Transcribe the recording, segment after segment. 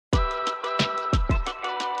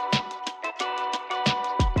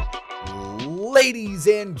Ladies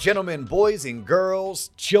and gentlemen, boys and girls,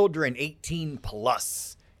 children 18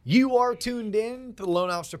 plus, you are tuned in to the Lone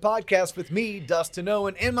Officer Podcast with me, Dustin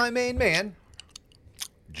Owen, and my main man,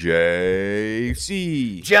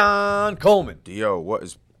 JC. John Coleman. Dio, what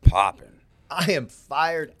is popping? I am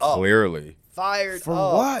fired up. Clearly. Fired For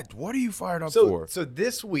up. what? What are you fired up for? So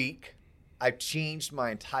this week, I've changed my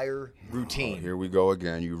entire routine. Here we go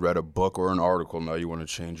again. You read a book or an article. Now you want to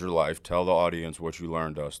change your life. Tell the audience what you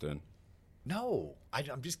learned, Dustin. No,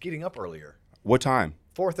 I'm just getting up earlier. What time?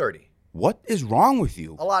 4:30. What is wrong with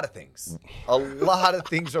you? A lot of things. A lot of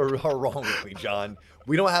things are wrong with me, John.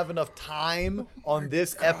 We don't have enough time on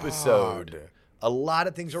this episode. A lot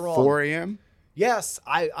of things are wrong. 4 a.m.? Yes,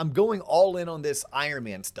 I'm going all in on this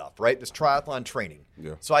Ironman stuff, right? This triathlon training.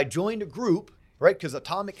 Yeah. So I joined a group, right? Because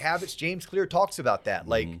Atomic Habits, James Clear talks about that.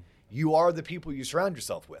 Like, you are the people you surround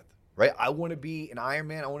yourself with, right? I want to be an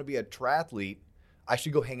Ironman. I want to be a triathlete. I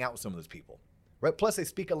should go hang out with some of those people, right? Plus, they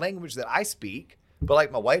speak a language that I speak, but like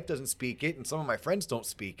my wife doesn't speak it, and some of my friends don't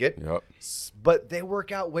speak it. Yep. But they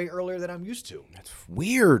work out way earlier than I'm used to. That's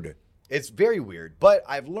weird. It's very weird, but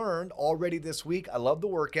I've learned already this week. I love the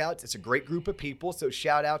workouts. It's a great group of people. So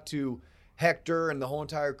shout out to Hector and the whole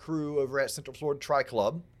entire crew over at Central Florida Tri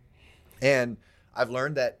Club. And I've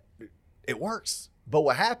learned that it works. But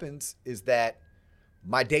what happens is that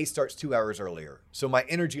my day starts 2 hours earlier. So my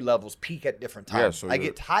energy levels peak at different times. Yeah, so I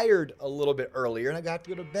get tired a little bit earlier, and I got to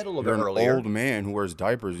go to bed a little bit earlier. You're an old man who wears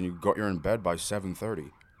diapers, and you're in bed by 7:30.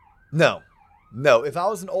 No. If I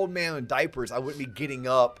was an old man in diapers, I wouldn't be getting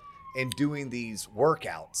up and doing these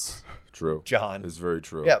workouts. True. John. It's very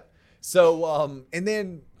true. Yep. So, and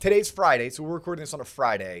then today's Friday, so we're recording this on a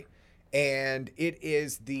Friday, and it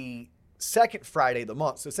is the second Friday of the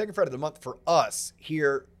month. So second Friday of the month for us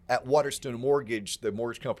here at Waterstone Mortgage, the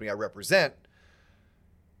mortgage company I represent,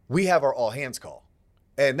 we have our all hands call.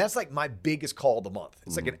 And that's like my biggest call of the month.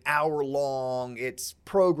 It's like an hour long. It's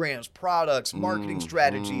programs, products, marketing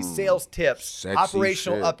strategies, sales tips, Sexy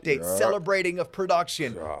operational shit. updates, Yeah. celebrating of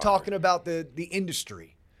production, God. talking about the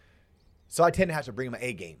industry. So I tend to have to bring my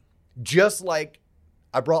A game. Just like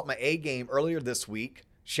I brought my A game earlier this week.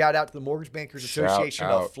 Shout out to the Mortgage Bankers Association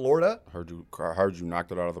of Florida. Heard you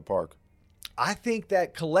knocked it out of the park. I think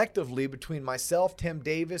that collectively between myself, Tim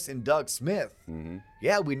Davis, and Doug Smith,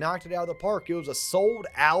 yeah, we knocked it out of the park. It was a sold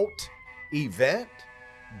out event,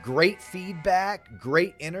 great feedback,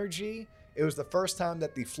 great energy. It was the first time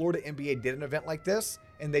that the Florida NBA did an event like this,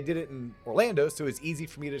 and they did it in Orlando, so it was easy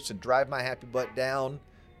for me to just drive my happy butt down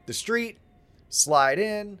the street, slide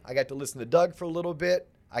in. I got to listen to Doug for a little bit.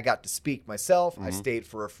 I got to speak myself. I stayed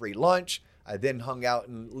for a free lunch. I then hung out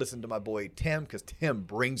and listened to my boy Tim because Tim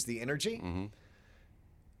brings the energy.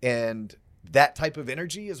 And that type of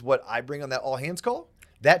energy is what I bring on that all hands call.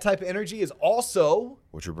 That type of energy is also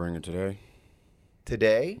What you're bringing today?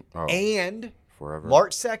 And Forever.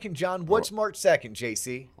 March 2nd, John. What's March 2nd,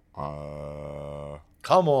 JC?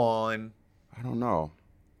 Come on. I don't know.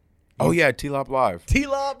 Oh yeah, T-Lop Live.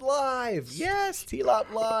 T-Lop Live. Yes,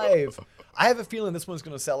 T-Lop Live. I have a feeling this one's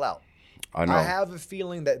going to sell out. I know. I have a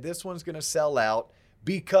feeling that this one's going to sell out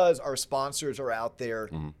because our sponsors are out there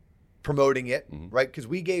promoting it, right? Because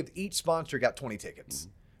we gave each sponsor got 20 tickets,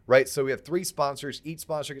 right? So we have 3 sponsors. Each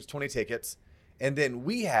sponsor gets 20 tickets. And then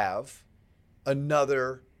we have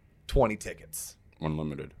another 20 tickets.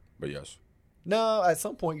 Unlimited, but yes. No, at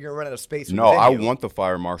some point you're going to run out of space. for No, the I venue. want the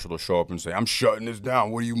fire marshal to show up and say, "I'm shutting this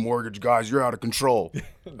down. What are you mortgage guys? You're out of control."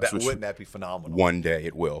 Wouldn't that be phenomenal? One day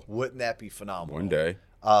it will. Wouldn't that be phenomenal? One day.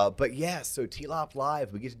 But yeah, so T-Lop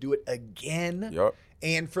Live, we get to do it again. Yep.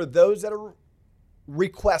 And for those that are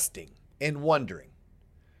requesting and wondering,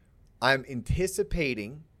 I'm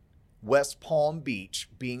anticipating West Palm Beach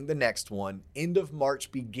being the next one, end of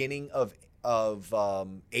March, beginning of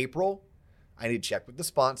April. I need to check with the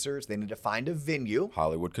sponsors. They need to find a venue.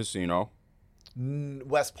 Hollywood Casino.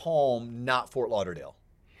 West Palm, not Fort Lauderdale.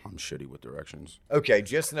 I'm shitty with directions. Okay,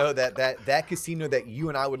 just know that casino that you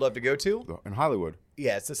and I would love to go to, In Hollywood.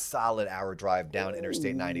 yeah, it's a solid hour drive down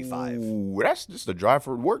Interstate 95. Ooh, that's just a drive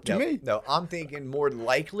for work to me. No, I'm thinking more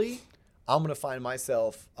likely I'm going to find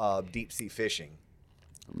myself deep sea fishing.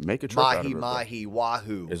 Make a trip out of it. Mahi,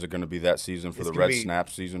 wahoo. Is it going to be that season for It's the gonna red be- snap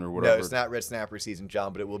season or whatever? No, it's not red snapper season,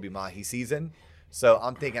 John, but it will be mahi season. So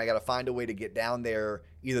I'm thinking I got to find a way to get down there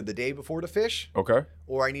either the day before to fish, Okay.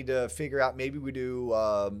 or I need to figure out maybe we do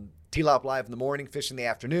T-Lop Live in the morning, fish in the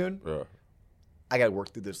afternoon. Yeah. I got to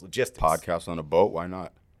work through this logistics. Podcast on a boat. Why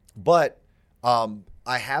not? But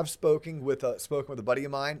I have spoken with a buddy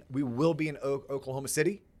of mine. We will be in Oklahoma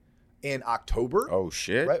City in October. Oh,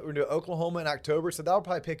 shit. Right, we're going to Oklahoma in October. So that'll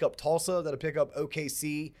probably pick up Tulsa. That'll pick up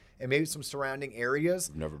OKC and maybe some surrounding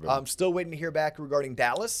areas. Never been. I'm still waiting to hear back regarding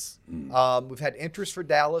Dallas. We've had interest for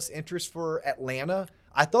Dallas, interest for Atlanta.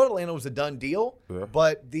 I thought Atlanta was a done deal,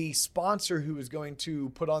 but the sponsor who was going to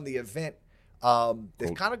put on the event,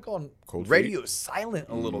 they've kind of gone radio silent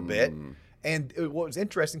a little bit. And what was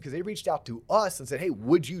interesting, because they reached out to us and said, hey,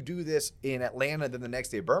 would you do this in Atlanta, then the next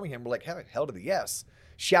day at Birmingham? We're like, hell to the yes.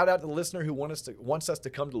 Shout out to the listener who wants us to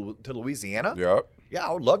come to Louisiana. Yep. Yeah,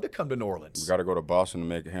 I would love to come to New Orleans. We got to go to Boston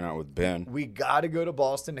to hang out with Ben. We got to go to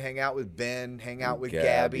Boston to hang out with Ben, hang out with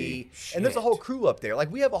Gabby. And there's a whole crew up there.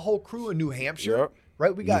 Like, we have a whole crew in New Hampshire,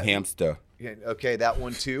 right? We got New Hampshire. Yeah, okay, that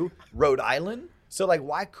one too. Rhode Island. So, like,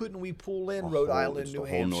 why couldn't we pull in Rhode Island, New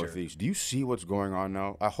Hampshire? Whole Northeast. Do you see what's going on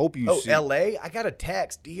now? I hope you see. Oh, L.A.? I got a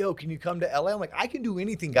text. Dio, can you come to L.A.? I'm like, I can do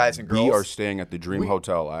anything, guys and girls. We are staying at the Dream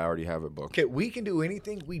Hotel. I already have it booked. Okay, we can do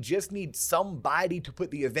anything. We just need somebody to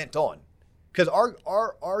put the event on. Because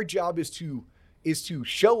our job is to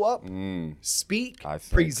show up, speak,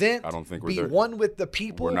 present, I don't think we're be there. one with the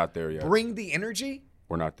people. We're not there yet. Bring the energy.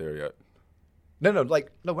 We're not there yet. No,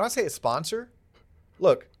 when I say a sponsor,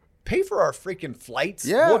 look, pay for our freaking flights.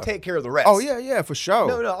 Yeah. We'll take care of the rest. Oh, yeah, for sure.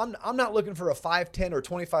 No, I'm not looking for a $5,000, $10,000, or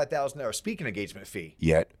 $25,000 speaking engagement fee.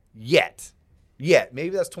 Yet. Maybe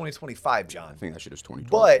that's 2025, John. I think that shit is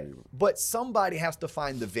 2020. But somebody has to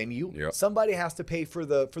find the venue. Yep. Somebody has to pay for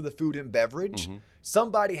the food and beverage.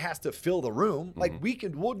 Somebody has to fill the room. Like,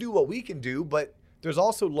 we'll do what we can do, but there's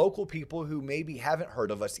also local people who maybe haven't heard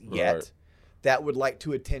of us yet that would like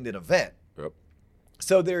to attend an event. Yep.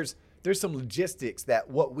 So there's some logistics that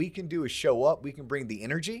what we can do is show up. We can bring the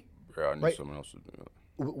energy. Yeah, I need someone else to do that.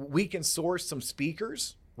 We can source some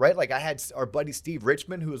speakers, right? Like, I had our buddy Steve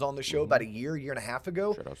Richmond, who was on the show about a year and a half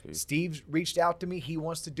ago. Shout out, Steve. Steve reached out to me. He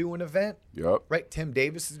wants to do an event. Yep. Right? Tim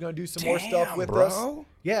Davis is going to do some more stuff with us.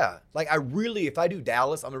 Yeah. Like, if I do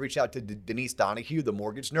Dallas, I'm going to reach out to Denise Donahue, the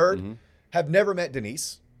mortgage nerd. Have never met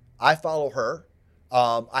Denise. I follow her.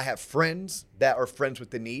 I have friends that are friends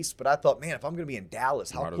with Denise, but I thought, man, if I'm going to be in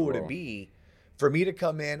Dallas, how cool would it be for me to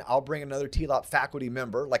come in? I'll bring another TLOP faculty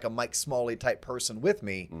member, like a Mike Smalley type person with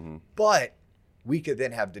me, but we could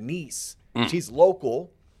then have Denise. She's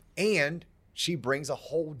local, and she brings a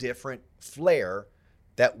whole different flair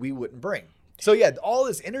that we wouldn't bring. So, yeah, all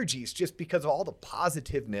this energy is just because of all the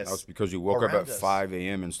positiveness. That's because you woke up at 5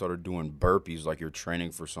 a.m. and started doing burpees like you're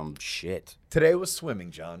training for some shit. Today was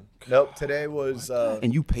swimming, John. Nope, today was...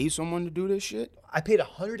 and you pay someone to do this shit? I paid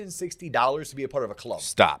 $160 to be a part of a club.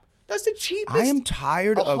 Stop. That's the cheapest. I am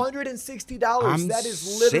tired of $160. That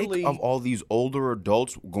is literally... sick of all these older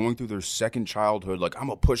adults going through their second childhood. Like, I'm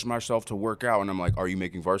going to push myself to work out. And I'm like, are you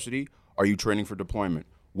making varsity? Are you training for deployment?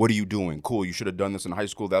 What are you doing? Cool, you should have done this in high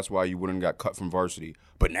school. That's why you wouldn't got cut from varsity.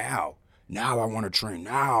 But now I want to train.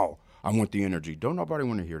 Now I want the energy. Don't nobody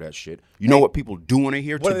want to hear that shit. You know what people do want to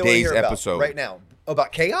hear? What Today's do they episode. right now.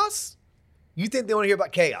 About chaos? You think they want to hear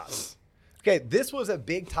about chaos? Okay, this was a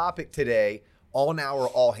big topic today on our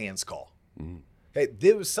all hands call. Okay,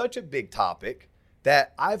 this was such a big topic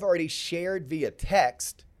that I've already shared via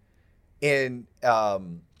text in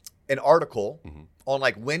an article on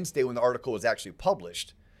like Wednesday when the article was actually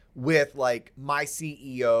published with like my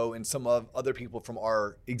CEO and some of other people from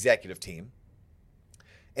our executive team.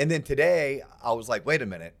 And then today I was like, wait a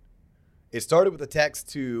minute. It started with a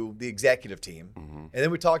text to the executive team. And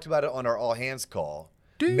then we talked about it on our all hands call.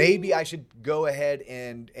 Maybe I should go ahead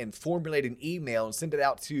and formulate an email and send it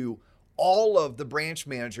out to all of the branch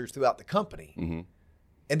managers throughout the company.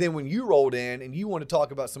 And then when you rolled in and you want to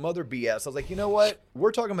talk about some other BS, I was like, you know what?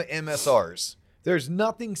 We're talking about MSRs. There's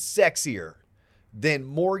nothing sexier than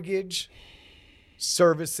mortgage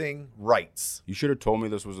servicing rights. You should have told me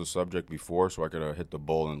this was a subject before so I could have hit the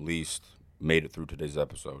bowl and at least made it through today's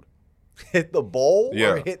episode. Hit the bowl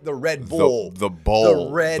or hit the Red Bull? The bowl.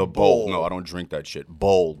 The Red Bull. Bull. No, I don't drink that shit.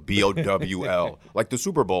 Bowl. B-O-W-L. Like the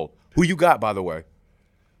Super Bowl. Who you got, by the way?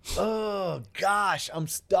 Oh, gosh. I'm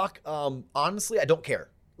stuck. Honestly, I don't care.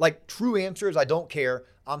 Like, true answer is I don't care.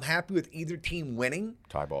 I'm happy with either team winning.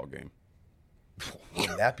 Tie ball game.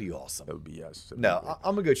 Wouldn't that be awesome? That would be yes. No,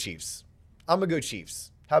 I'm going to go Chiefs. I'm going to go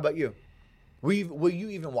Chiefs. How about you? Will you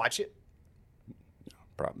even watch it?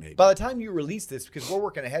 Probably. Maybe. By the time you release this, because we're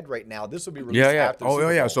working ahead right now, this will be released after the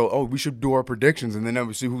Super Bowl. So, we should do our predictions, and then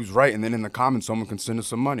we see who's right, and then in the comments, someone can send us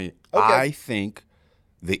some money. Okay. I think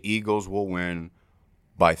the Eagles will win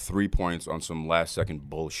by 3 points on some last-second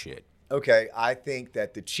bullshit. Okay, I think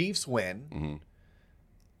that the Chiefs win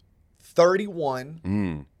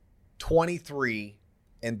 31-23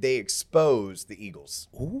 and they expose the Eagles.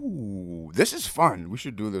 Ooh, this is fun. We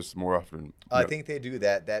should do this more often. I think they do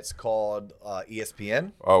that. That's called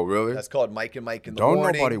ESPN. Oh, really? That's called Mike and Mike in the Don't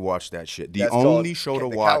Morning. nobody watch that shit. The That's only called show to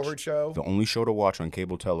The watch. Cowherd Show. The only show to watch on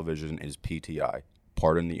cable television is PTI.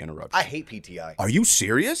 Pardon the interruption. I hate PTI. Are you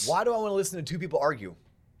serious? Why do I want to listen to two people argue?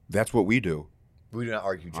 That's what we do. We do not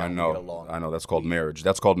argue, John. I We know. get along. I know. That's called marriage.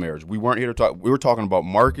 That's called marriage. We weren't here to talk. We were talking about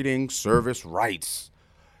marketing, service, rights.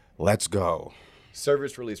 Let's go.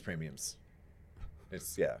 Service release premiums.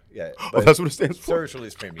 It's yeah. Oh, that's what it stands for. Service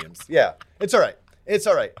release premiums. Yeah. It's all right. It's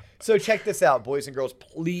all right. So check this out, boys and girls.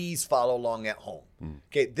 Please follow along at home.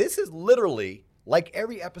 Okay. This is literally like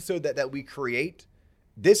every episode that we create.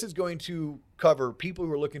 This is going to cover people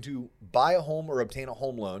who are looking to buy a home or obtain a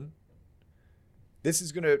home loan. This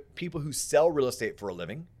is going to people who sell real estate for a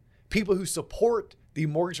living, people who support the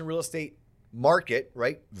mortgage and real estate market,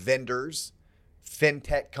 right? Vendors,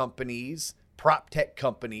 fintech companies, prop tech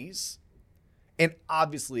companies, and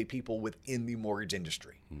obviously people within the mortgage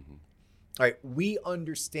industry. All right, we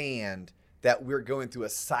understand that we're going through a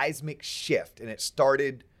seismic shift, and it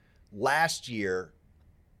started last year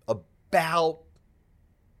about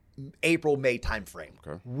April, May timeframe.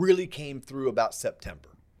 Okay. Really came through about September,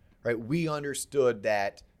 right? We understood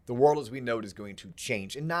that the world as we know it is going to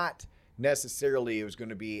change, and not necessarily it was going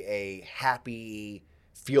to be a happy,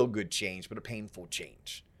 feel-good change, but a painful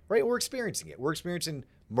change, right? We're experiencing it. We're experiencing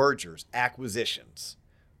mergers, acquisitions,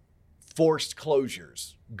 forced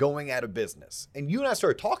closures, going out of business. And you and I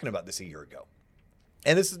started talking about this a year ago.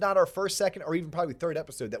 And this is not our first, second, or even probably third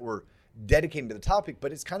episode that we're dedicating to the topic,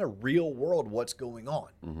 but it's kind of real world what's going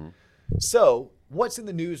on. So what's in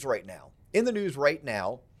the news right now? In the news right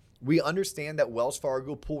now, we understand that Wells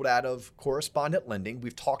Fargo pulled out of correspondent lending.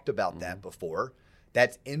 We've talked about that before.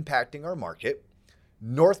 That's impacting our market.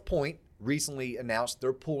 North Point recently announced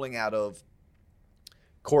they're pulling out of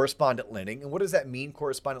correspondent lending. And what does that mean,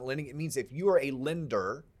 correspondent lending? It means if you are a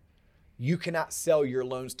lender, you cannot sell your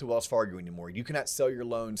loans to Wells Fargo anymore. You cannot sell your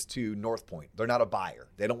loans to North Point. They're not a buyer.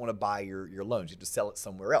 They don't want to buy your loans. You have to sell it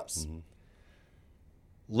somewhere else.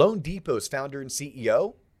 Loan Depot's founder and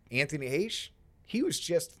CEO, Anthony Haish, he was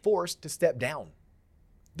just forced to step down.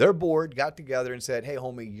 Their board got together and said, hey,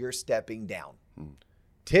 homie, you're stepping down.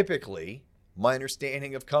 Typically, my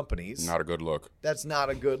understanding of companies, Not a good look. that's not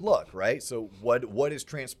a good look, right? So what is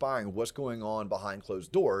transpiring? What's going on behind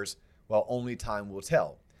closed doors? Well, only time will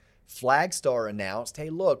tell. Flagstar announced, hey,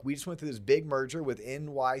 look, we just went through this big merger with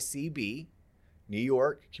NYCB, New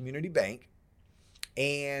York Community Bank,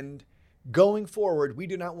 and going forward, we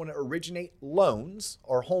do not want to originate loans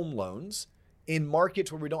or home loans in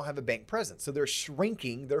markets where we don't have a bank presence. So they're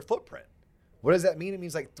shrinking their footprint. What does that mean? It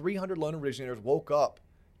means like 300 loan originators woke up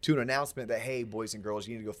to an announcement that, hey, boys and girls,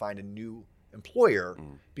 you need to go find a new employer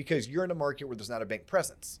because you're in a market where there's not a bank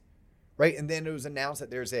presence, right? And then it was announced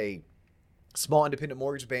that there's a small independent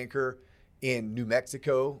mortgage banker in New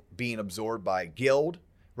Mexico being absorbed by Guild,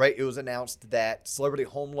 right? It was announced that Celebrity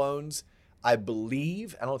Home Loans, I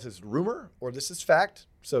believe, I don't know if this is rumor or this is fact.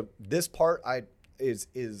 So this part is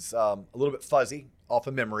a little bit fuzzy off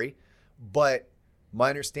of memory, but my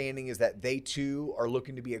understanding is that they too are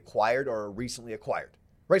looking to be acquired or are recently acquired,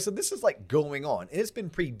 right? So this is like going on. And it's been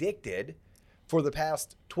predicted for the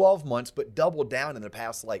past 12 months, but doubled down in the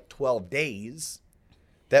past like 12 days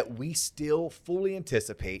that we still fully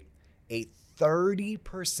anticipate a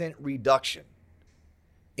 30% reduction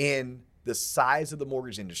in the size of the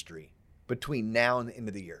mortgage industry between now and the end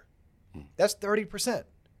of the year. That's 30%.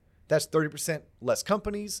 That's 30% less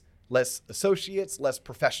companies, less associates, less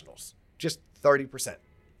professionals. Just 30%.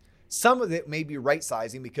 Some of it may be right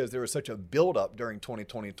sizing because there was such a buildup during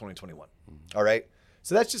 2020 and 2021. All right.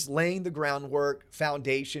 So that's just laying the groundwork,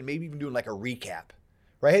 foundation, maybe even doing like a recap,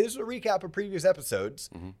 right? Hey, this is a recap of previous episodes.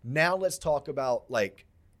 Now let's talk about like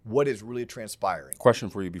what is really transpiring. Question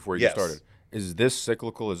for you before you Yes. get started. Is this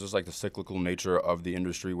cyclical? Is this like the cyclical nature of the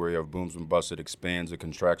industry where you have booms and busts, it expands, it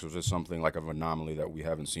contracts, or is this something like of an anomaly that we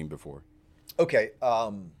haven't seen before? Okay.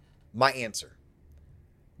 My answer.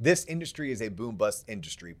 This industry is a boom bust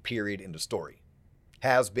industry, period, end of story.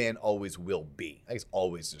 Has been, always will be. I guess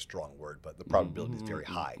always is a strong word, but the probability is very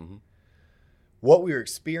high. What we're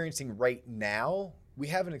experiencing right now, we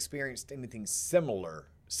haven't experienced anything similar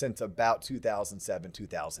since about 2007,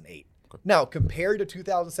 2008. Now, compared to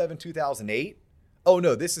 2007, 2008, oh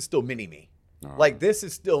no, this is still mini-me. Like this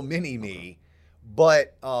is still mini-me,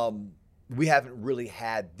 but we haven't really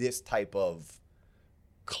had this type of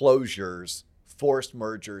closures, forced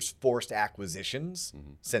mergers, forced acquisitions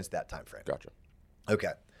since that time frame. Gotcha.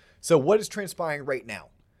 Okay. So what is transpiring right now?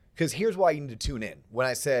 Because here's why you need to tune in. When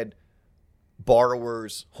I said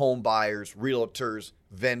borrowers, home buyers, realtors,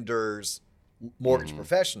 vendors, mortgage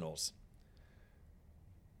professionals.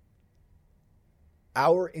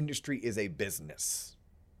 Our industry is a business.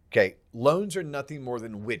 Okay. Loans are nothing more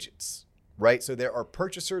than widgets, right? So there are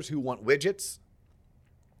purchasers who want widgets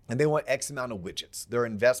and they want X amount of widgets. They're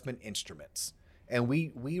investment instruments. And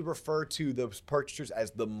we refer to those purchasers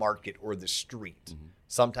as the market or the street,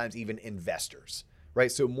 sometimes even investors,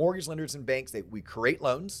 right? So mortgage lenders and banks, we create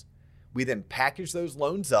loans. We then package those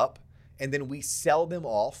loans up and then we sell them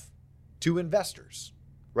off to investors,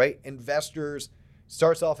 right? Investors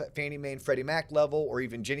starts off at Fannie Mae and Freddie Mac level or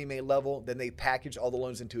even Ginnie Mae level. Then they package all the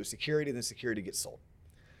loans into a security, then security gets sold.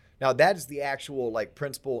 Now that is the actual like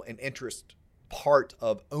principal and interest part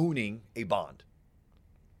of owning a bond.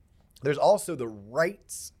 There's also the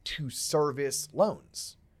rights to service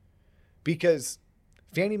loans because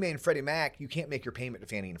Fannie Mae and Freddie Mac, you can't make your payment to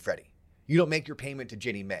Fannie and Freddie. You don't make your payment to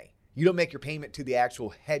Ginnie Mae. You don't make your payment to the actual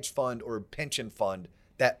hedge fund or pension fund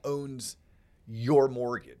that owns your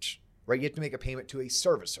mortgage, right? You have to make a payment to a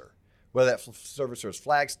servicer, whether that servicer is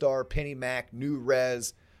Flagstar, PennyMac, New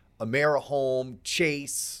Res, AmeriHome,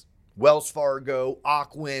 Chase, Wells Fargo,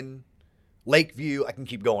 Ocwen, Lakeview. I can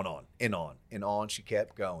keep going on and on and on. She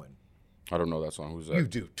kept going. I don't know that song. Who's that? You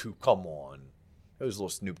do too. Come on. It was a little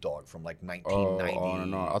Snoop Dogg from like 1990. Oh,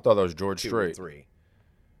 no. I thought that was George Strait. 3.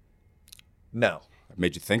 No. I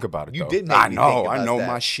made you think about it, You though. did make me think about I know that.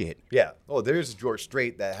 my shit. Yeah. Oh, there's a George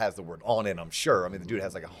Strait that has the word on it, I'm sure. I mean, the dude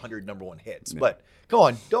has like 100 number one hits. But come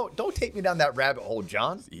on, don't take me down that rabbit hole,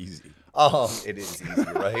 John. It's easy. Oh, it is easy,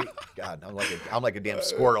 right? God, I'm like a damn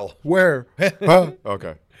squirrel. Where? Huh?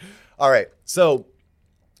 Okay. All right. So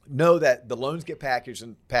know that the loans get packaged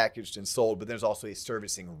and sold, but there's also a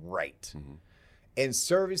servicing right. And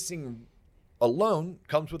servicing a loan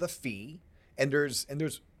comes with a fee, and there's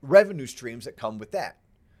revenue streams that come with that.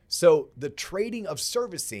 So the trading of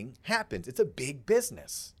servicing happens. It's a big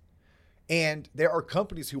business. And there are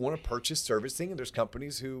companies who want to purchase servicing, and there's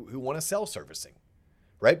companies who want to sell servicing,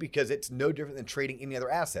 right? Because it's no different than trading any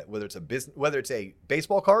other asset, whether it's a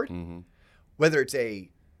baseball card, whether it's a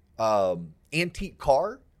antique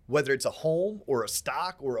car, whether it's a home or a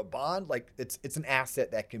stock or a bond. Like it's an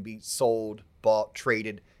asset that can be sold, bought,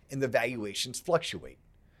 traded, and the valuations fluctuate.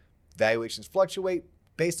 Valuations fluctuate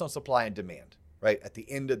based on supply and demand, right? At the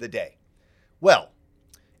end of the day. Well,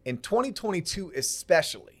 in 2022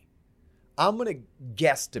 especially, I'm going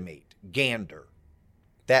to gander,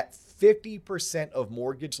 that 50% of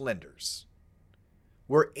mortgage lenders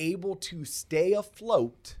were able to stay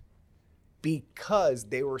afloat because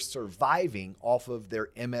they were surviving off of their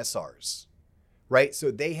MSRs, right? So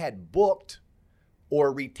they had booked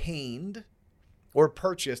or retained or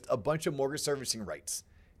purchased a bunch of mortgage servicing rights.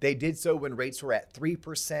 They did so when rates were at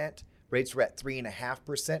 3%, rates were at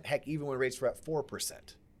 3.5%, heck, even when rates were at 4%.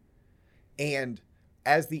 And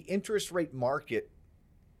as the interest rate market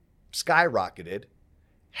skyrocketed,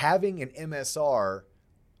 having an MSR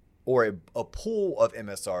or a pool of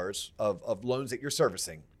MSRs, of loans that you're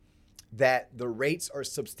servicing, that the rates are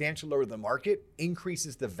substantially lower than the market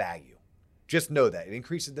increases the value. Just know that. It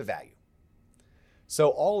increases the value. So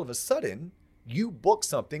all of a sudden, you book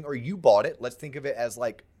something or you bought it. Let's think of it as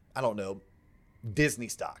like, I don't know, Disney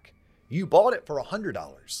stock. You bought it for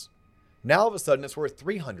 $100. Now all of a sudden it's worth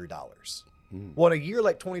 $300. Well, in a year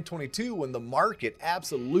like 2022, when the market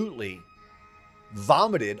absolutely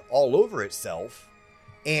vomited all over itself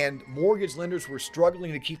and mortgage lenders were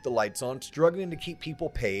struggling to keep the lights on, struggling to keep people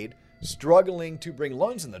paid, struggling to bring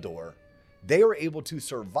loans in the door, they were able to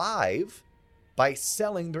survive by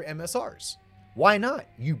selling their MSRs. Why not?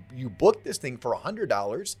 You booked this thing for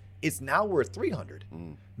 $100. It's now worth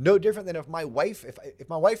 $300. No different than if my wife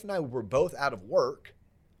and I were both out of work,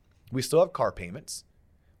 we still have car payments,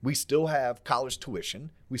 we still have college tuition,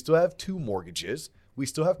 we still have 2 mortgages, we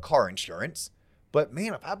still have car insurance. But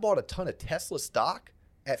man, if I bought a ton of Tesla stock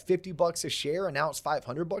at $50 a share and now it's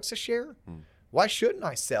 $500 a share, why shouldn't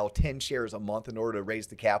I sell 10 shares a month in order to raise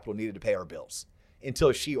the capital needed to pay our bills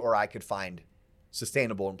until she or I could find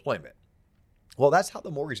sustainable employment? Well, that's how the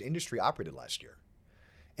mortgage industry operated last year.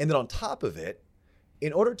 And then on top of it,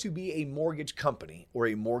 in order to be a mortgage company or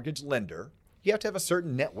a mortgage lender, you have to have a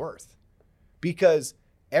certain net worth because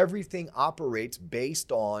everything operates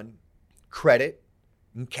based on credit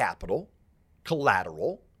and capital,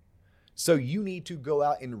 collateral. So you need to go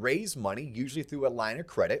out and raise money, usually through a line of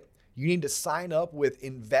credit. You need to sign up with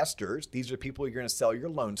investors. These are people you're going to sell your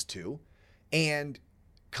loans to. And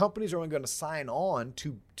companies are only going to sign on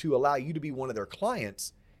to allow you to be one of their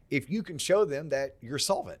clients if you can show them that you're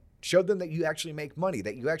solvent, show them that you actually make money,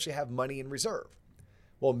 that you actually have money in reserve.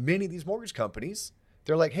 Well, many of these mortgage companies,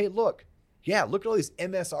 they're like, hey, look at all these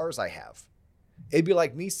MSRs I have. It'd be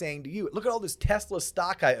like me saying to you, look at all this Tesla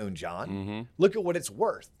stock I own, John. Look at what it's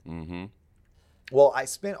worth. Well, I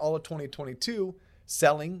spent all of 2022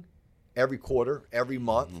 selling every quarter, every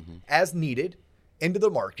month, as needed into the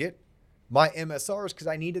market, my MSRs, because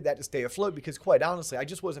I needed that to stay afloat, because quite honestly, I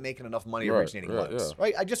just wasn't making enough money originating loans,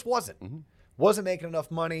 right? I just wasn't. Wasn't making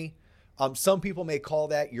enough money. Some people may call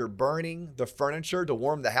that you're burning the furniture to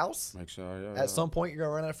warm the house. At some point, you're going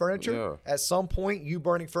to run out of furniture. At some point, you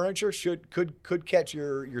burning furniture could catch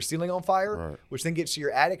your ceiling on fire, which then gets to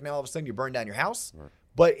your attic. Now all of a sudden, you burn down your house.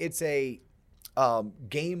 But it's a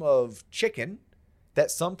game of chicken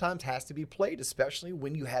that sometimes has to be played, especially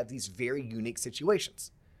when you have these very unique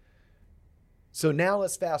situations. So now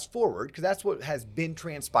let's fast forward, because that's what has been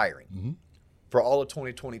transpiring for all of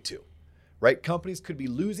 2022. Right? Companies could be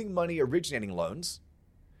losing money originating loans,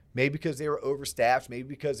 maybe because they were overstaffed, maybe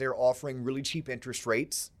because they were offering really cheap interest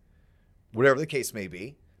rates, whatever the case may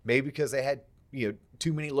be. Maybe because they had,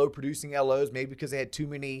 too many low producing LOs, maybe because they had too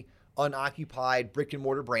many unoccupied brick and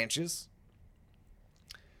mortar branches.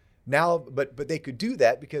 Now, but they could do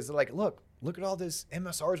that because they're like, look at all this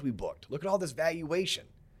MSRs we booked. Look at all this valuation.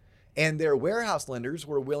 And their warehouse lenders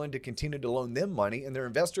were willing to continue to loan them money, and their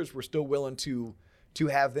investors were still willing to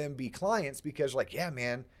have them be clients, because like, yeah,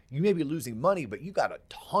 man, you may be losing money, but you got a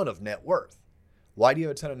ton of net worth. Why do you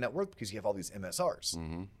have a ton of net worth? Because you have all these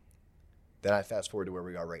MSRs. Then I fast forward to where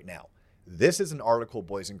we are right now. This is an article,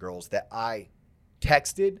 boys and girls, that I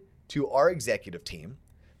texted to our executive team,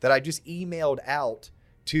 that I just emailed out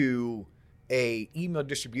to a email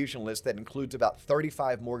distribution list that includes about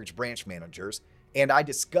 35 mortgage branch managers. And I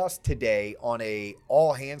discussed today on a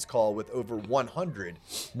all hands call with over 100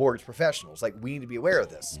 mortgage professionals. Like, we need to be aware of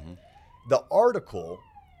this. The article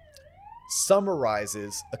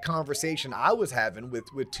summarizes a conversation I was having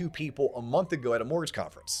with two people a month ago at a mortgage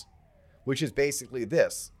conference, which is basically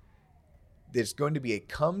this. There's going to be a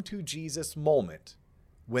come to Jesus moment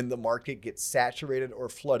when the market gets saturated or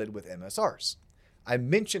flooded with MSRs. I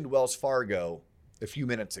mentioned Wells Fargo a few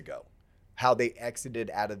minutes ago, how they exited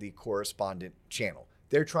out of the correspondent channel.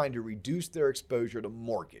 They're trying to reduce their exposure to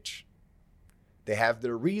mortgage. They have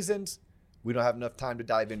their reasons. We don't have enough time to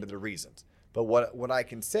dive into the reasons. But what I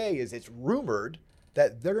can say is it's rumored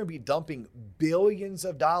that they're going to be dumping billions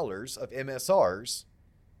of dollars of MSRs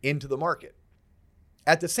into the market.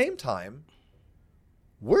 At the same time,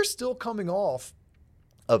 we're still coming off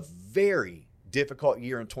a very difficult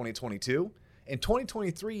year in 2022. And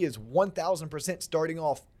 2023 is 1,000% starting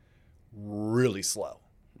off really slow.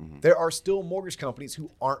 There are still mortgage companies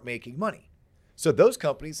who aren't making money. So those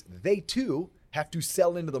companies, they too have to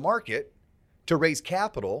sell into the market to raise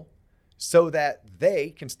capital so that they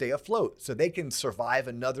can stay afloat, so they can survive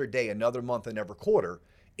another day, another month, another quarter,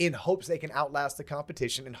 in hopes they can outlast the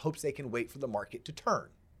competition, in hopes they can wait for the market to turn.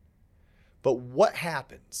 But what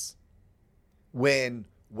happens when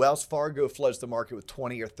Wells Fargo floods the market with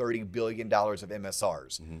 $20 or $30 billion of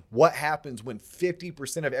MSRs? What happens when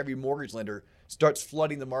 50% of every mortgage lender starts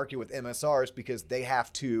flooding the market with MSRs because they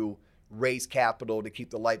have to raise capital to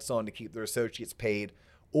keep the lights on, to keep their associates paid,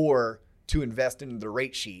 or to invest in the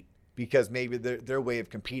rate sheet because maybe their way of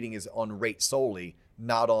competing is on rate solely,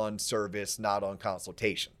 not on service, not on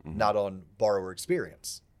consultation, not on borrower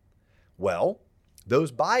experience? Well,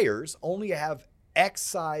 those buyers only have X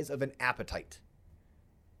size of an appetite.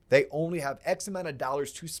 They only have X amount of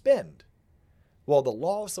dollars to spend. Well, the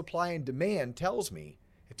law of supply and demand tells me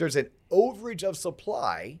if there's an overage of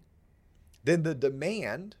supply, then the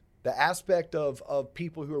demand, the aspect of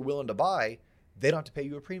people who are willing to buy, they don't have to pay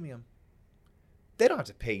you a premium. They don't have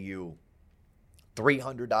to pay you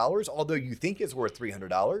 $300, although you think it's worth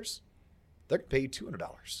 $300. They're going to pay you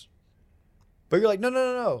 $200. But you're like,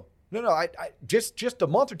 no. I just a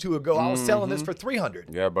month or two ago, I was selling this for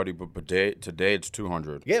 $300. Yeah, buddy, but today it's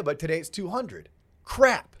 $200. Yeah, but today it's $200.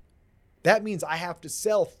 Crap. That means I have to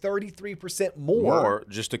sell 33% more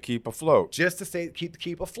just to keep afloat. Just to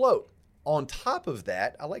keep afloat. On top of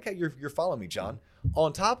that, I like how you're following me, John.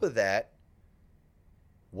 On top of that,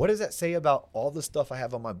 what does that say about all the stuff I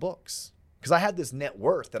have on my books? Because I had this net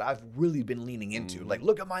worth that I've really been leaning into. Like,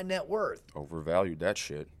 look at my net worth. Overvalued that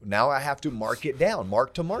shit. Now I have to mark it down,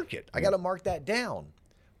 mark to market. I got to mark that down.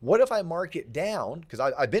 What if I mark it down? Because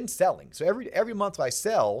I've been selling. So every month I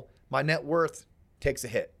sell, my net worth takes a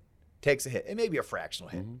hit. It may be a fractional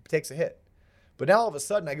hit, takes a hit. But now all of a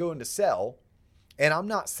sudden I go into sell, and I'm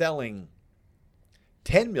not selling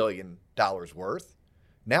 $10 million worth.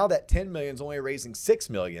 Now that $10 million is only raising $6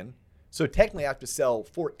 million. So technically I have to sell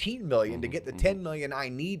 $14 million to get the $10 million I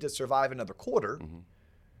need to survive another quarter.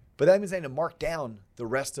 But that means I need to mark down the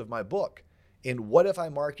rest of my book. And what if I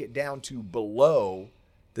mark it down to below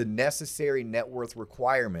the necessary net worth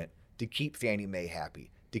requirement to keep Fannie Mae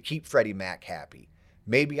happy, to keep Freddie Mac happy.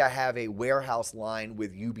 Maybe I have a warehouse line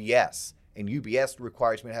with UBS, and UBS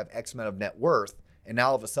requires me to have X amount of net worth, and now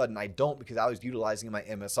all of a sudden I don't because I was utilizing my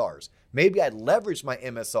MSRs. Maybe I leveraged my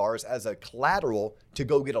MSRs as a collateral to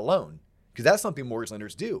go get a loan, because that's something mortgage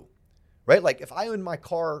lenders do, right? Like if I owned my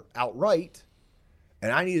car outright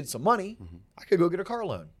and I needed some money, I could go get a car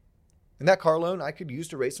loan. And that car loan I could use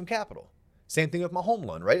to raise some capital. Same thing with my home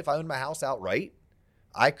loan, right? If I owned my house outright,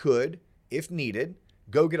 I could, if needed,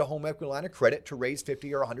 go get a home equity line of credit to raise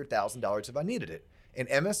 $50,000 or $100,000 if I needed it. An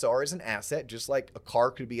MSR is an asset, just like a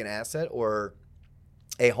car could be an asset or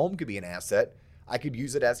a home could be an asset. I could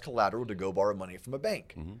use it as collateral to go borrow money from a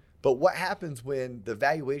bank. But what happens when the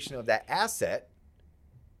valuation of that asset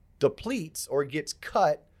depletes or gets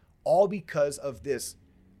cut all because of this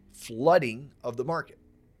flooding of the market?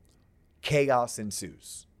 Chaos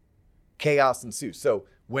ensues. Chaos ensues. So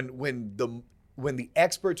when the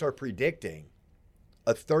experts are predicting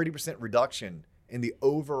a 30% reduction in the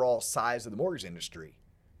overall size of the mortgage industry,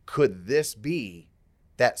 could this be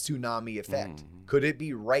that tsunami effect? Could it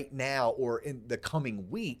be right now or in the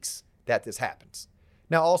coming weeks that this happens?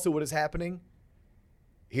 Now, also what is happening?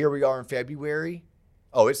 Here we are in February.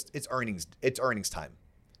 Oh, it's earnings time,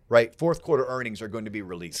 right? Fourth quarter earnings are going to be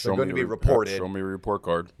released. They're going to be reported. Show me your report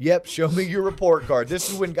card. Yep, show me your report card.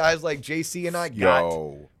 This is when guys like JC and I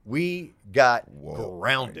got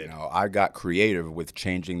grounded. Now, I got creative with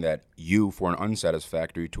changing that U for an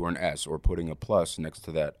unsatisfactory to an S, or putting a plus next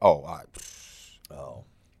to that.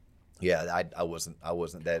 Yeah, I wasn't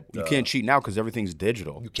that. You can't cheat now because everything's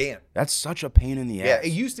digital. You can't. That's such a pain in the ass. Yeah,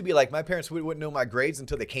 it used to be like my parents wouldn't know my grades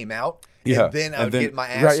until they came out. Yeah. And then I would get my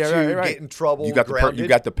ass chewed, get in trouble, you got grounded. you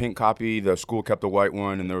got the pink copy, the school kept the white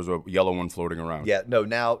one, and there was a yellow one floating around. Yeah, no,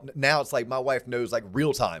 now it's like my wife knows like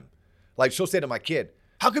real time. Like she'll say to my kid,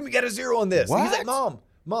 "How come you got a 0 on this?" And he's like,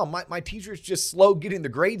 Mom, my teacher's just slow getting the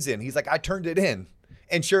grades in. He's like, I turned it in.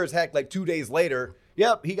 And sure as heck, like 2 days later,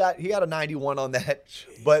 yep, he got a 91 on that,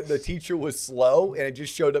 but the teacher was slow and it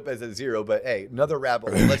just showed up as a 0. But hey, another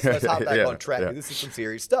rabbit hole. Let's hop back on track. Yeah. This is some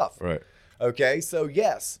serious stuff. Right. Okay, so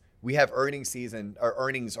yes, we have earnings season. Our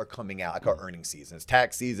earnings are coming out. I call it earnings season. It's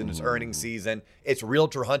tax season. It's earnings season. It's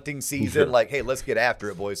realtor hunting season. Like, hey, let's get after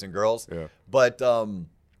it, boys and girls. Yeah. But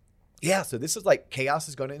so this is like chaos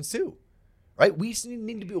is going to ensue, right? We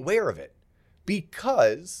need to be aware of it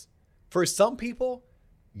because for some people,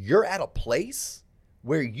 you're at a place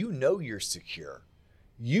where you know you're secure.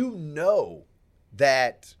 You know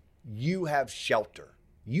that you have shelter.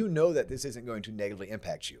 You know that this isn't going to negatively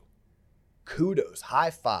impact you. Kudos, high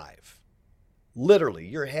five. Literally,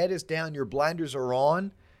 your head is down, your blinders are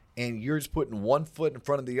on, and you're just putting one foot in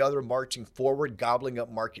front of the other, marching forward, gobbling up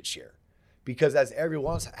market share. Because as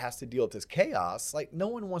everyone else has to deal with this chaos, like no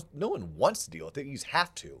one wants to deal with it. You just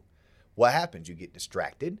have to. What happens? You get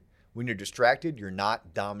distracted. When you're distracted, you're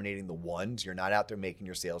not dominating the ones. You're not out there making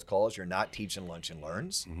your sales calls. You're not teaching lunch and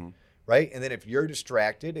learns, right? And then if you're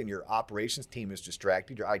distracted and your operations team is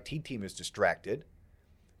distracted, your IT team is distracted,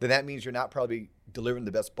 then that means you're not probably delivering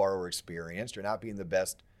the best borrower experience. You're not being the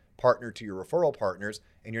best partner to your referral partners,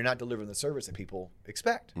 and you're not delivering the service that people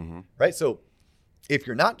expect, right? So if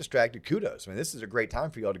you're not distracted, kudos. I mean, this is a great time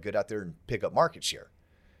for you all to get out there and pick up market share.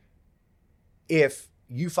 If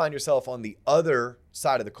you find yourself on the other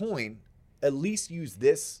side of the coin, at least use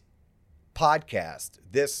this podcast,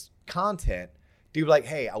 this content to be like,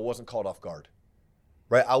 hey, I wasn't caught off guard,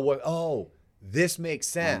 right? This makes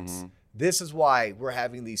sense. This is why we're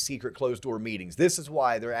having these secret closed door meetings. This is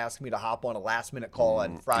why they're asking me to hop on a last minute call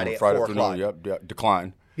on Friday at 4 o'clock. Yep,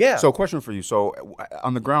 decline. Yeah. So question for you. So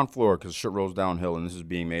on the ground floor, because shit rolls downhill and this is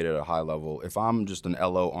being made at a high level, if I'm just an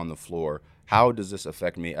LO on the floor, how does this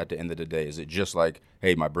affect me at the end of the day? Is it just like,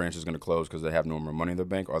 hey, my branch is going to close because they have no more money in their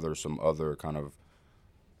bank? Or are there some other kind of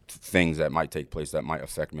things that might take place that might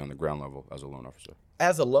affect me on the ground level as a loan officer?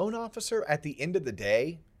 As a loan officer, at the end of the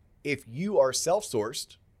day, if you are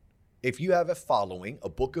self-sourced, if you have a following, a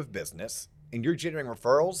book of business, and you're generating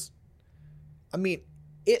referrals, I mean,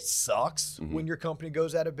 it sucks when your company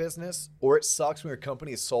goes out of business, or it sucks when your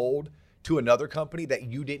company is sold to another company that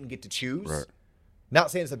you didn't get to choose. Right. Not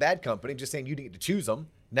saying it's a bad company, just saying you didn't get to choose them.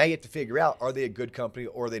 Now you have to figure out, are they a good company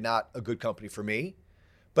or are they not a good company for me?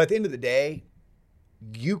 But at the end of the day,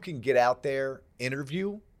 you can get out there,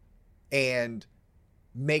 interview, and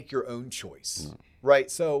make your own choice, right?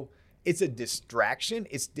 So it's a distraction.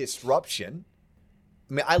 It's disruption.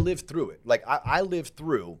 I mean, I lived through it. Like I lived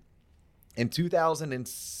through in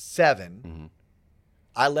 2007,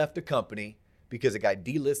 I left a company because it got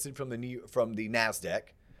delisted from the NASDAQ.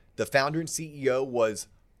 The founder and CEO was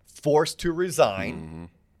forced to resign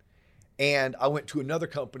And I went to another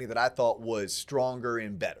company that I thought was stronger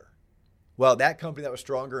and better. Well, that company that was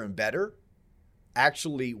stronger and better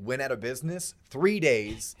actually went out of business 3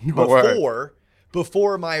 days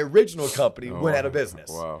before my original company went out of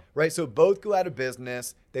business. Wow. Right? So both go out of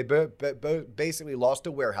business. They both basically lost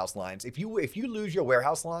to warehouse lines. If you lose your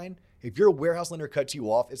warehouse line, if your warehouse lender cuts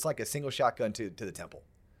you off, it's like a single shotgun to the temple.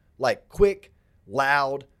 Like quick,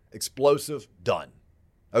 loud, explosive, done.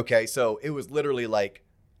 Okay, so it was literally like,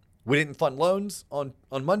 we didn't fund loans on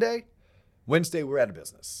Monday. Wednesday, we're out of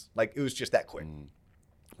business. Like, it was just that quick.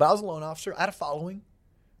 But I was a loan officer. I had a following,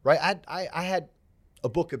 right? I had a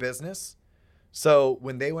book of business. So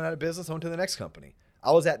when they went out of business, I went to the next company.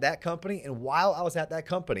 I was at that company, and while I was at that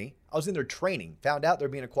company, I was in their training, found out they're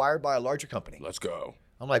being acquired by a larger company. Let's go.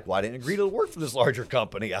 I'm like, well, I didn't agree to work for this larger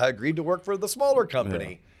company. I agreed to work for the smaller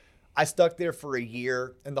company. Yeah. I stuck there for a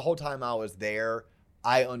year, and the whole time I was there,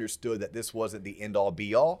 I understood that this wasn't the end-all,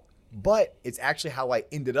 be-all, but it's actually how I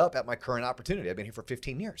ended up at my current opportunity. I've been here for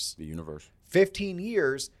 15 years. The universe. 15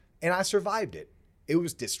 years, and I survived it. It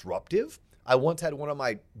was disruptive. I once had one of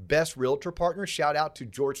my best realtor partners, shout out to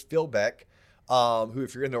George Philbeck, who,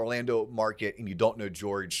 if you're in the Orlando market and you don't know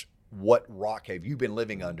George, what rock have you been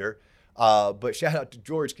living under? But shout out to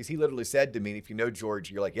George, because he literally said to me, and if you know George,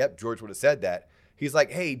 you're like, yep, George would have said that. He's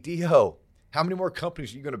like, hey, Dio, how many more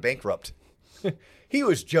companies are you going to bankrupt? He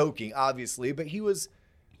was joking, obviously, but he was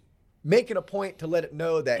making a point to let it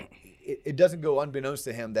know that it doesn't go unbeknownst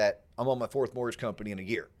to him that I'm on my fourth mortgage company in a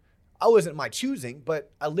year. I wasn't my choosing,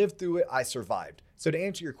 but I lived through it. I survived. So to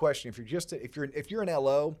answer your question, if you're an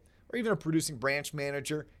LO or even a producing branch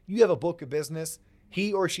manager, you have a book of business.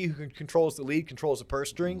 He or she who controls the lead controls the purse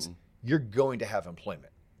strings. You're going to have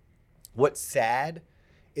employment. What's sad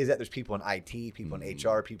is that there's people in IT, people in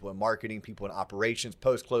HR, people in marketing, people in operations,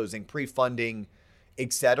 post-closing, pre-funding,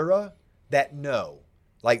 etc. that know.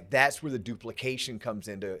 Like, that's where the duplication comes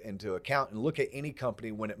into account. And look at any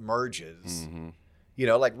company when it merges. You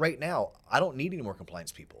know, like right now, I don't need any more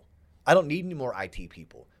compliance people. I don't need any more IT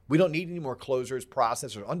people. We don't need any more closers,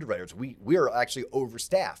 processors, underwriters. We are actually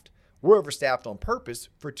overstaffed. We're overstaffed on purpose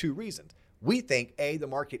for two reasons. We think, A, the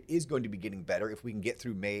market is going to be getting better if we can get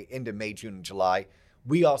through into May, June, and July.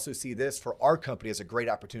 We also see this for our company as a great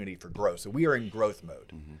opportunity for growth. So we are in growth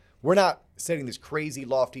mode. We're not setting this crazy,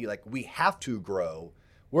 lofty, like we have to grow.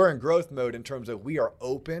 We're in growth mode in terms of we are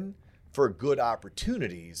open for good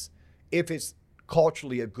opportunities if it's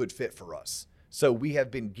culturally a good fit for us. So we have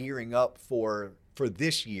been gearing up for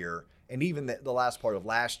this year and even the last part of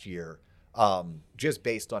last year, just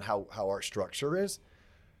based on how our structure is.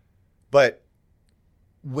 But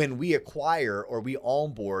when we acquire or we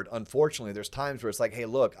onboard, unfortunately, there's times where it's like, hey,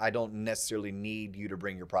 look, I don't necessarily need you to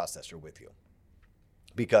bring your processor with you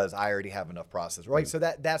because I already have enough processor, right? So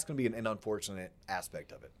that's going to be an unfortunate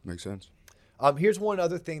aspect of it. Makes sense. Here's one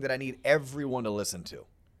other thing that I need everyone to listen to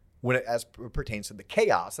when it as pertains to the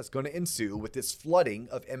chaos that's going to ensue with this flooding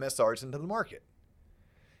of MSRs into the market.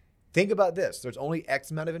 Think about this. There's only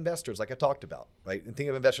X amount of investors, like I talked about, right? And think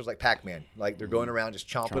of investors like Pac-Man, like they're going around just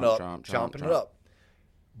chomping it up.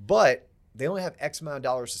 But they only have X amount of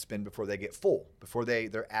dollars to spend before they get full, before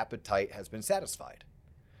their appetite has been satisfied.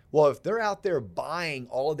 Well, if they're out there buying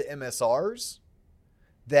all of the MSRs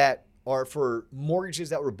that are for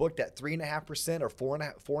mortgages that were booked at 3.5% or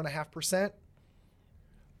 4.5%,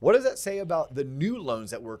 what does that say about the new loans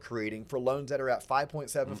that we're creating for loans that are at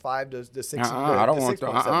 5.75 to 6? I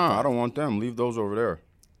don't want them. Leave those over there.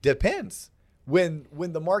 Depends. When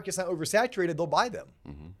the market's not oversaturated, they'll buy them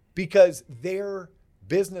because their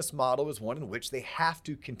business model is one in which they have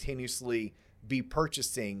to continuously be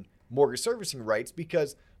purchasing mortgage servicing rights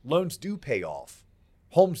because loans do pay off,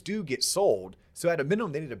 homes do get sold. So at a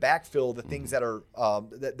minimum, they need to backfill the things that are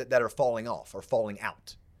that are falling off or falling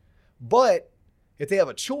out. But if they have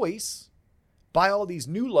a choice, buy all these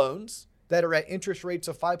new loans that are at interest rates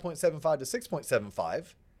of 5.75 to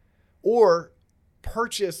 6.75, or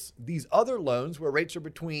purchase these other loans where rates are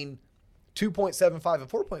between 2.75 and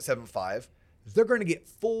 4.75, they're going to get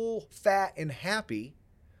full, fat, and happy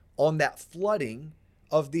on that flooding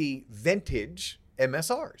of the vintage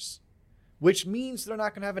MSRs, which means they're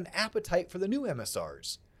not going to have an appetite for the new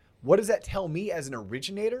MSRs. What does that tell me as an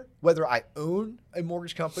originator, whether I own a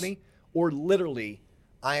mortgage company or literally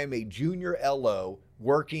I am a junior LO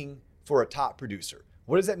working for a top producer?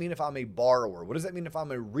 What does that mean if I'm a borrower? What does that mean if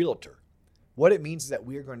I'm a realtor? What it means is that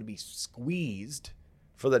we are going to be squeezed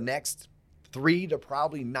for the next 3 to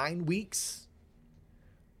probably 9 weeks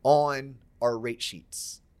on our rate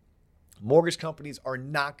sheets. Mortgage companies are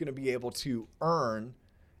not going to be able to earn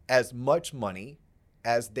as much money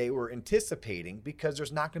as they were anticipating because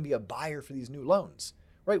there's not going to be a buyer for these new loans.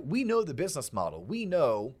 right? We know the business model. We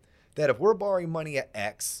know that if we're borrowing money at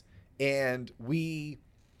X and we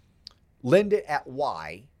lend it at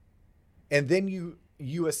Y, and then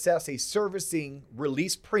you assess a servicing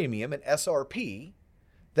release premium, an SRP,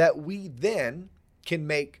 that we then can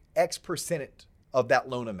make X percent of that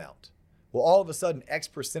loan amount. Well, all of a sudden, X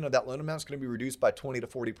percent of that loan amount is going to be reduced by 20 to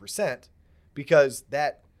 40% because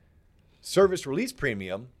that service release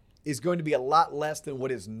premium is going to be a lot less than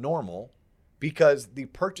what is normal because the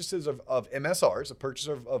purchases of MSRs, the purchase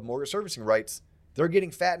of mortgage servicing rights, they're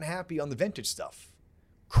getting fat and happy on the vintage stuff.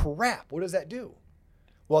 Crap, what does that do?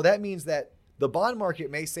 Well, that means that the bond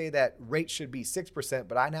market may say that rates should be 6%,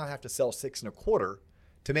 but I now have to sell 6.25%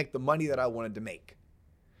 to make the money that I wanted to make.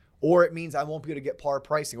 Or it means I won't be able to get par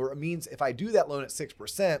pricing. Or it means if I do that loan at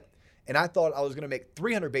 6% and I thought I was going to make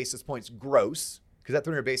 300 basis points gross, because that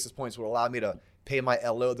 300 basis points would allow me to pay my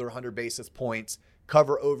LO their 100 basis points,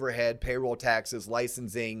 cover overhead, payroll taxes,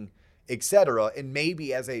 licensing, etc., and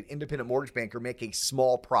maybe as an independent mortgage banker make a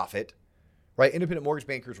small profit, right? Independent mortgage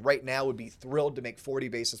bankers right now would be thrilled to make 40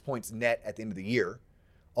 basis points net at the end of the year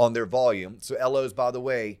on their volume. So LOs, by the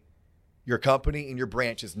way, your company and your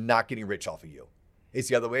branch is not getting rich off of you. It's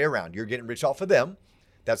the other way around. You're getting rich off of them.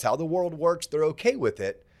 That's how the world works. They're okay with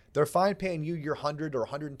it. They're fine paying you your 100 or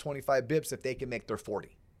 125 bips if they can make their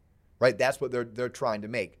 40, right? That's what they're trying to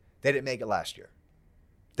make. They didn't make it last year.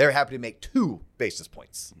 They're happy to make 2 basis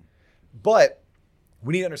points. But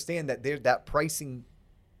we need to understand that that pricing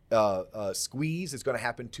squeeze is going to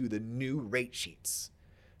happen to the new rate sheets.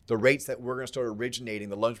 The rates that we're going to start originating,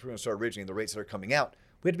 the loans we're going to start originating, the rates that are coming out.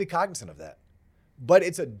 We have to be cognizant of that. But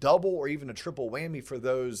it's a double or even a triple whammy for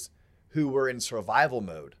those who were in survival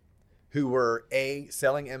mode, who were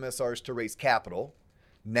selling MSRs to raise capital.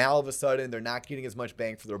 Now all of a sudden they're not getting as much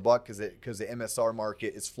bang for their buck because the MSR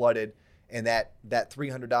market is flooded, and that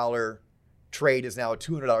 $300 trade is now a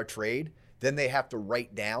 $200 trade. Then they have to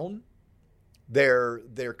write down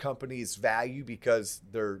their company's value because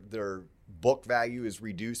their book value is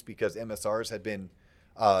reduced because MSRs had been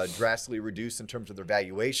drastically reduced in terms of their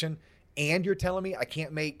valuation. And you're telling me I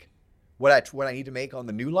can't make what I need to make on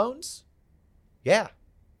the new loans? Yeah,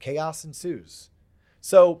 chaos ensues.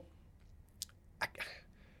 So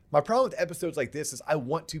my problem with episodes like this is I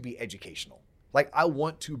want to be educational. Like I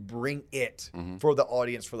want to bring it for the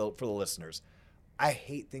audience, for the listeners. I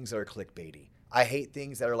hate things that are clickbaity. I hate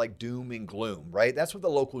things that are like doom and gloom, right? That's what the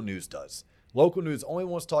local news does. Local news only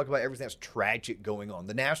wants to talk about everything that's tragic going on.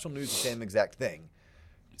 The national news is the same exact thing.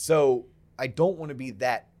 So I don't want to be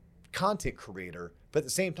that content creator, but at the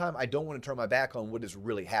same time, I don't want to turn my back on what is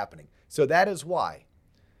really happening. So that is why,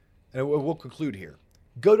 and we'll conclude here,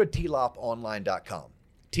 go to tloponline.com,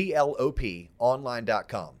 TLOP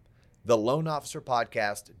online.com,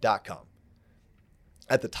 theloanofficerpodcast.com.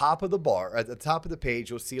 At the top of the bar, at the top of the page,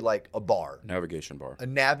 you'll see like a bar. Navigation bar. A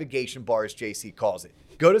navigation bar, as JC calls it.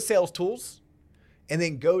 Go to Sales Tools, and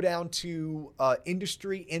then go down to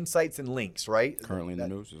industry insights and links, right? Currently in the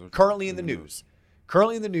news? Currently in the news.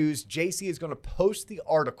 Currently in the news, JC is going to post the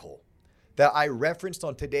article that I referenced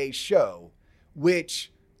on today's show,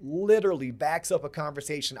 which literally backs up a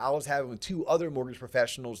conversation I was having with 2 other mortgage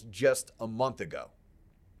professionals just a month ago.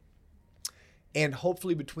 And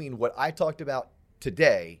hopefully between what I talked about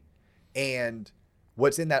today and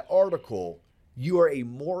what's in that article, you are a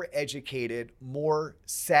more educated, more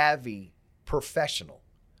savvy professional,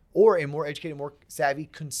 or a more educated, more savvy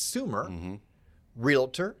consumer,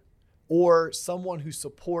 realtor, or someone who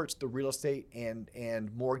supports the real estate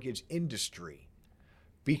and mortgage industry.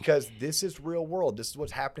 Because this is real world. This is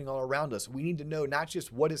what's happening all around us. We need to know not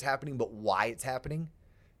just what is happening, but why it's happening.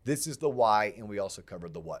 This is the why, and we also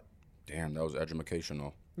covered the what. Damn, that was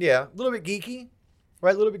educational. Yeah, a little bit geeky,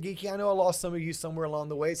 right? A little bit geeky. I know I lost some of you somewhere along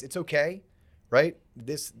the ways. It's okay, right?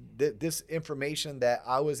 This information that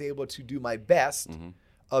I was able to do my best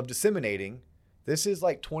of disseminating, this is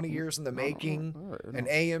like 20 years in the making, an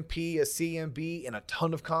AMP, a CMB, and a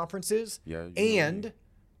ton of conferences. Yeah. And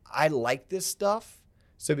I like this stuff.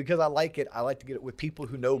 So because I like it, I like to get it with people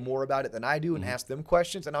who know more about it than I do and ask them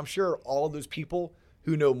questions. And I'm sure all of those people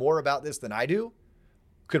who know more about this than I do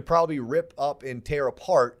could probably rip up and tear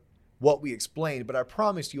apart what we explained. But I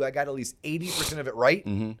promise you, I got at least 80% of it right.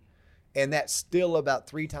 And that's still about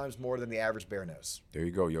 3 times more than the average bear knows. There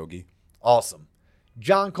you go, Yogi. Awesome.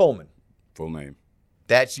 John Coleman. Full name.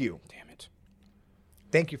 That's you. Damn it.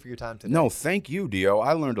 Thank you for your time today. No, thank you, Dio.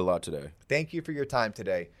 I learned a lot today. Thank you for your time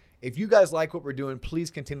today. If you guys like what we're doing,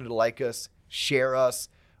 please continue to like us, share us.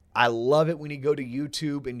 I love it when you go to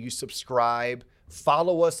YouTube and you subscribe.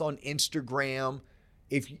 Follow us on Instagram.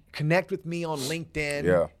 If you connect with me on LinkedIn.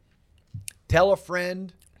 Yeah. Tell a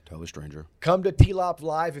friend. Tell a stranger. Come to T-Lop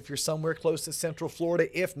Live if you're somewhere close to Central Florida.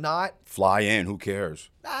 If not, Fly in. Who cares?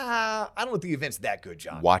 I don't know if the event's that good,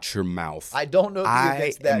 John. Watch your mouth. I don't know if the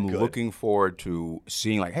event's that good. I am looking forward to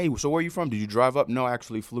seeing, like, hey, so where are you from? Did you drive up? No, I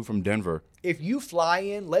actually flew from Denver. If you fly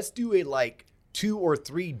in, let's do a, 2 or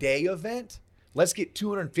 3 day event. Let's get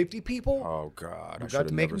 250 people. Oh, God. We've got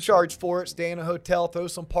to make them charge for it, stay in a hotel, throw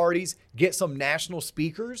some parties, get some national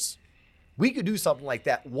speakers. We could do something like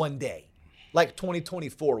that one day. Like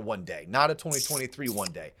 2024 one day, not a 2023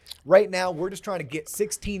 one day. Right now, we're just trying to get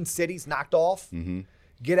 16 cities knocked off,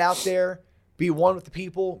 get out there, be one with the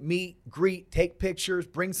people, meet, greet, take pictures,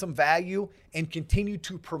 bring some value, and continue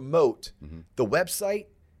to promote the website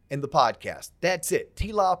and the podcast. That's it,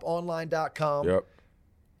 tloponline.com. Yep.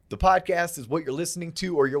 The podcast is what you're listening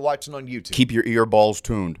to or you're watching on YouTube. Keep your ear balls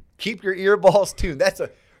tuned. Keep your ear balls tuned.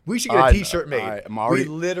 We should get a T-shirt made. I'm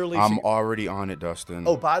already on it, Dustin.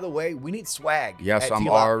 Oh, by the way, we need swag. Yes, I'm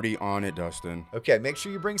already on it, Dustin. Okay, make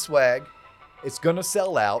sure you bring swag. It's going to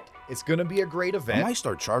sell out. It's going to be a great event. I might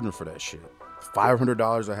start charging for that shit.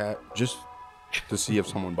 $500 a hat just to see if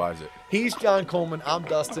someone buys it. He's John Coleman. I'm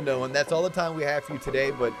Dustin Owen. That's all the time we have for you today,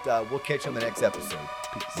 but we'll catch you on the next episode.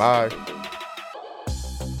 Peace. Bye.